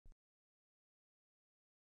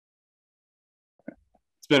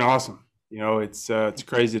been awesome. It's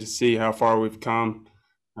crazy to see how far we've come.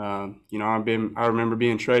 I remember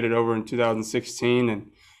being traded over in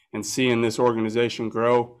 2016 and seeing this organization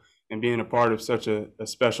grow and being a part of such a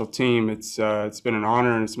special team. It's been an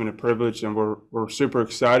honor and it's been a privilege, and we're super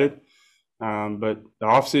excited. But the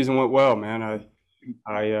off season went well, man.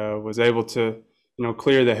 I was able to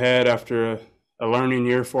clear the head after a learning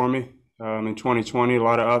year for me in 2020. A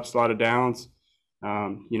lot of ups, a lot of downs.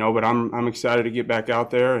 But I'm excited to get back out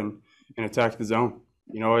there and attack the zone.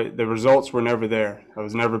 The results were never there. I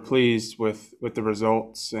was never pleased with the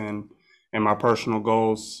results and my personal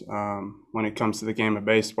goals when it comes to the game of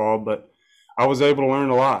baseball. But I was able to learn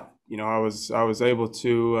a lot. I was able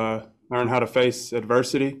to learn how to face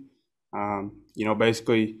adversity.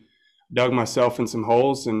 Basically dug myself in some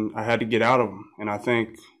holes and I had to get out of them. And I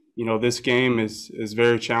think this game is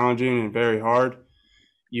very challenging and very hard.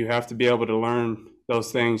 You have to be able to learn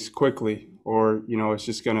those things quickly, or it's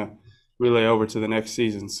just going to relay over to the next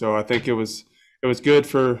season. So I think it was good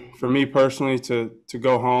for me personally to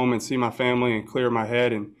go home and see my family and clear my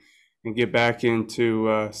head and get back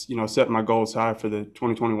into setting my goals high for the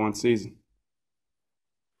 2021 season.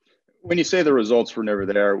 When you say the results were never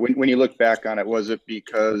there, when you look back on it, was it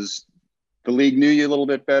because the league knew you a little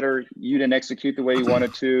bit better, you didn't execute the way you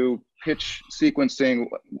wanted to, pitch sequencing?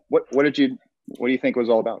 What do you think it was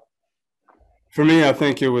all about? For me, I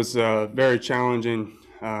think it was very challenging.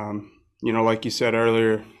 Like you said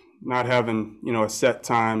earlier, not having a set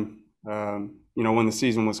time. When the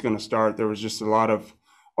season was going to start, there was just a lot of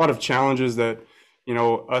challenges that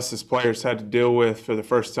us as players had to deal with for the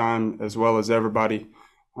first time, as well as everybody,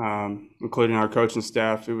 including our coaching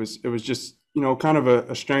staff. It was just kind of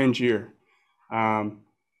a strange year.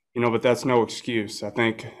 But that's no excuse. I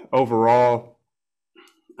think overall,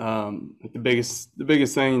 the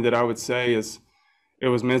biggest thing that I would say is it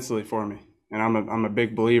was mentally for me, and I'm a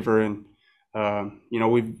big believer in.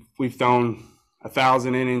 We've thrown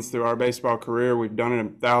 1,000 innings through our baseball career. We've done it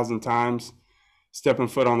 1,000 times. Stepping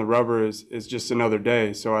foot on the rubber is just another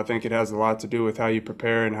day. So I think it has a lot to do with how you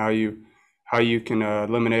prepare and how you can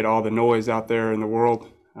eliminate all the noise out there in the world.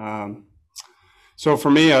 So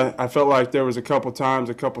for me, I felt like there was a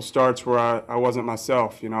couple starts where I wasn't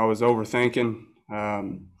myself. I was overthinking,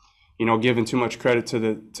 giving too much credit to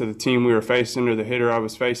the team we were facing or the hitter I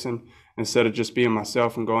was facing, instead of just being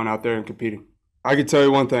myself and going out there and competing. I can tell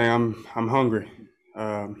you one thing: I'm hungry.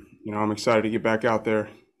 I'm excited to get back out there.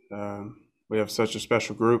 We have such a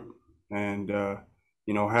special group, and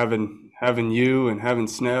having you and having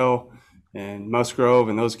Snell and Musgrove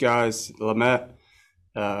and those guys, Lamette,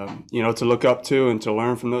 to look up to and to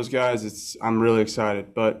learn from those guys, I'm really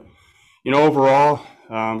excited. But overall,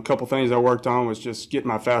 a couple things I worked on was just getting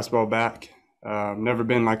my fastball back. Never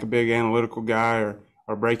been like a big analytical guy or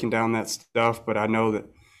breaking down that stuff, but I know that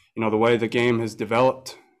the way the game has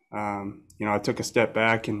developed, I took a step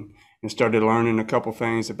back and started learning a couple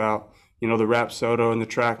things about the Rapsodo and the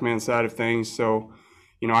TrackMan side of things. So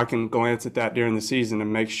I can glance at that during the season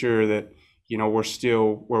and make sure that we're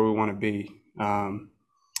still where we want to be. But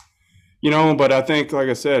I think, like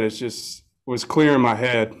I said, was clear in my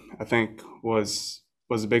head. I think was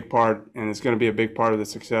a big part, and it's going to be a big part of the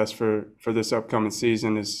success for this upcoming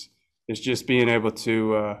season is just being able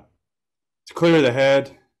to clear the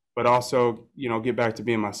head, but also get back to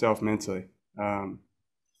being myself mentally.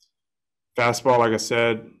 Fastball, like I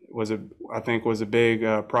said, was a big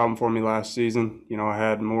problem for me last season. I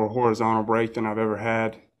had more horizontal break than I've ever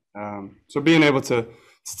had. So being able to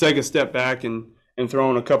take a step back and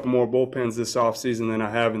throwing a couple more bullpens this offseason than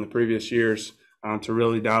I have in the previous years to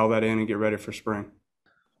really dial that in and get ready for spring.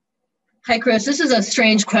 Hi, Chris. This is a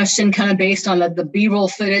strange question, kind of based on the B-roll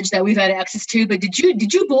footage that we've had access to. But did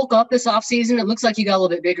you bulk up this offseason? It looks like you got a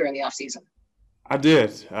little bit bigger in the offseason. I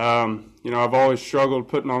did. I've always struggled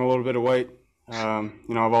putting on a little bit of weight. I've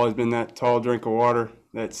always been that tall drink of water,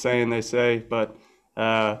 that saying they say. But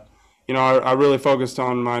I really focused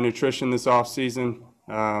on my nutrition this offseason.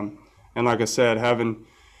 And like I said, having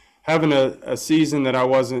a season that I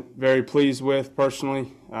wasn't very pleased with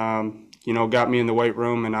personally, got me in the weight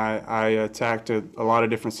room, and I attacked a lot of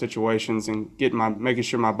different situations and making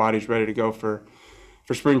sure my body's ready to go for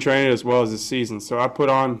spring training as well as the season. So I put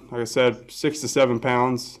on, like I said, 6 to 7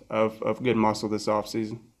 pounds of good muscle this off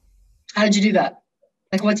season. How did you do that?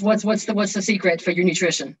 Like, what's the secret for your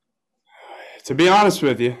nutrition? To be honest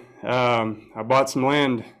with you, I bought some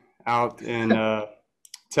land out in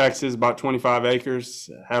Texas, about 25 acres.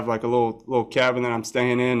 Have like a little cabin that I'm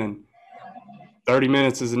staying in, and 30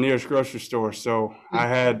 minutes is the nearest grocery store. So I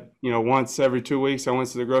had, once every 2 weeks, I went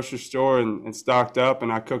to the grocery store and stocked up,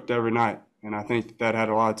 and I cooked every night. And I think that had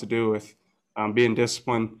a lot to do with, being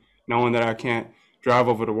disciplined, knowing that I can't drive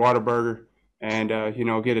over to Whataburger and,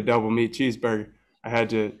 get a double meat cheeseburger. I had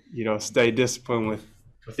to, stay disciplined with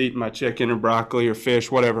eating my chicken or broccoli or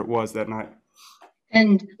fish, whatever it was that night.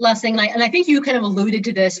 And last thing, and I think you kind of alluded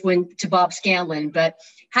to this to Bob Scanlon, but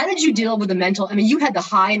how did you deal with the mental? I mean, you had the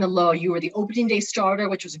high and the low. You were the opening day starter,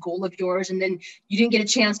 which was a goal of yours, and then you didn't get a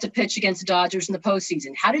chance to pitch against the Dodgers in the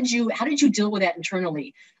postseason. How did you deal with that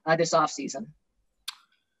internally this offseason?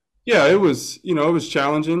 Yeah, it was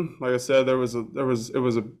challenging. Like I said, it was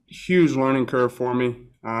a huge learning curve for me.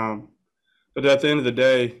 But at the end of the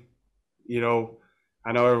day,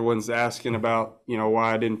 I know everyone's asking about,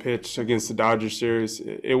 why I didn't pitch against the Dodgers series.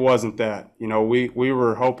 It wasn't that. We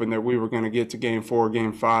were hoping that we were going to get to Game 4,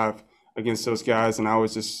 Game 5 against those guys, and I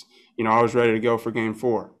was just, I was ready to go for Game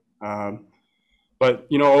 4. But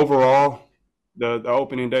overall, the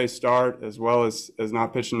opening day start, as well as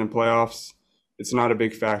not pitching in playoffs, it's not a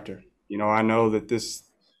big factor. I know that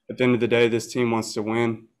at the end of the day, this team wants to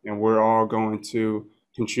win, and we're all going to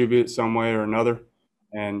contribute some way or another.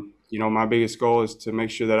 And my biggest goal is to make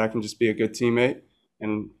sure that I can just be a good teammate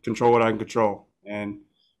and control what I can control. And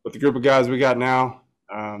with the group of guys we got now,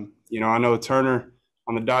 I know Turner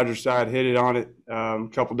on the Dodgers side hit it on it a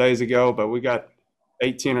couple days ago, but we got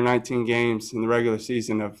 18 or 19 games in the regular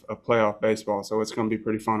season of playoff baseball, so it's going to be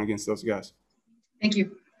pretty fun against those guys. Thank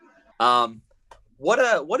you. What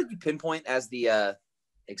did you pinpoint as the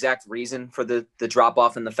exact reason for the drop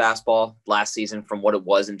off in the fastball last season from what it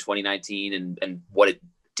was in 2019 and what it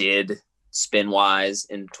did spin wise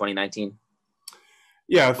in 2019?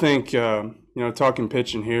 Yeah, I think, talking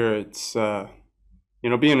pitching here, it's,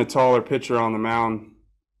 being a taller pitcher on the mound,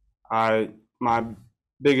 my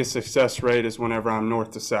biggest success rate is whenever I'm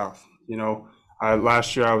north to south.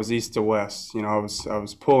 Last year I was east to west. I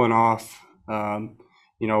was pulling off,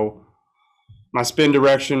 my spin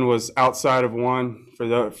direction was outside of one.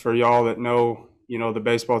 For y'all that know, the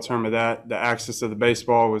baseball term of that, the axis of the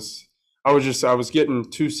baseball was, I was getting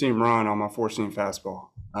 2-seam run on my 4-seam fastball.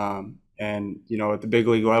 And, at the big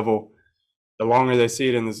league level, the longer they see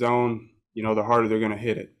it in the zone, the harder they're going to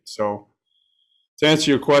hit it. So to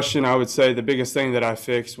answer your question, I would say the biggest thing that I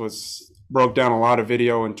fixed broke down a lot of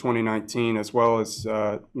video in 2019, as well as,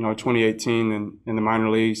 2018 in the minor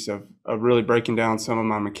leagues of really breaking down some of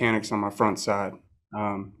my mechanics on my front side.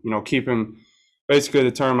 Keeping, basically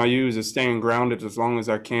the term I use is staying grounded as long as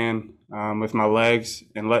I can with my legs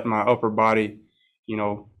and letting my upper body,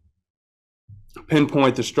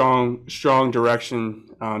 pinpoint the strong direction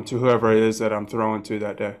to whoever it is that I'm throwing to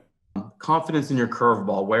that day. Confidence in your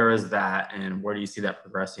curveball, where is that, and where do you see that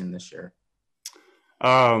progressing this year?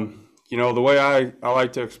 The way I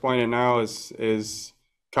like to explain it now is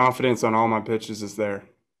confidence on all my pitches is there.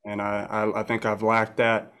 And I think I've lacked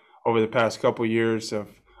that over the past couple of years of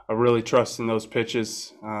really trusting those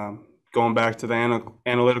pitches. Going back to the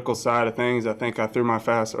analytical side of things, I think I threw my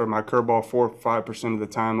curveball 4 or 5% of the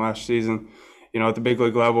time last season. At the big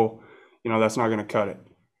league level, that's not going to cut it.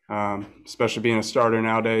 Especially being a starter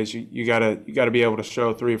nowadays, you gotta be able to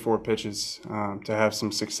show 3 or 4 pitches to have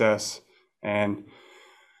some success. And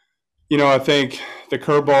I think the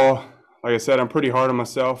curveball, like I said, I'm pretty hard on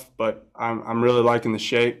myself, but I'm really liking the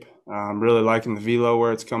shape. I'm really liking the velo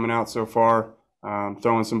where it's coming out so far.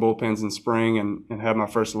 Throwing some bullpens in spring and had my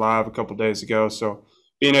first live a couple days ago. So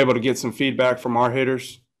being able to get some feedback from our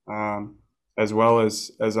hitters, as well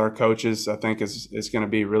as our coaches, I think is going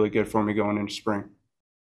to be really good for me going into spring.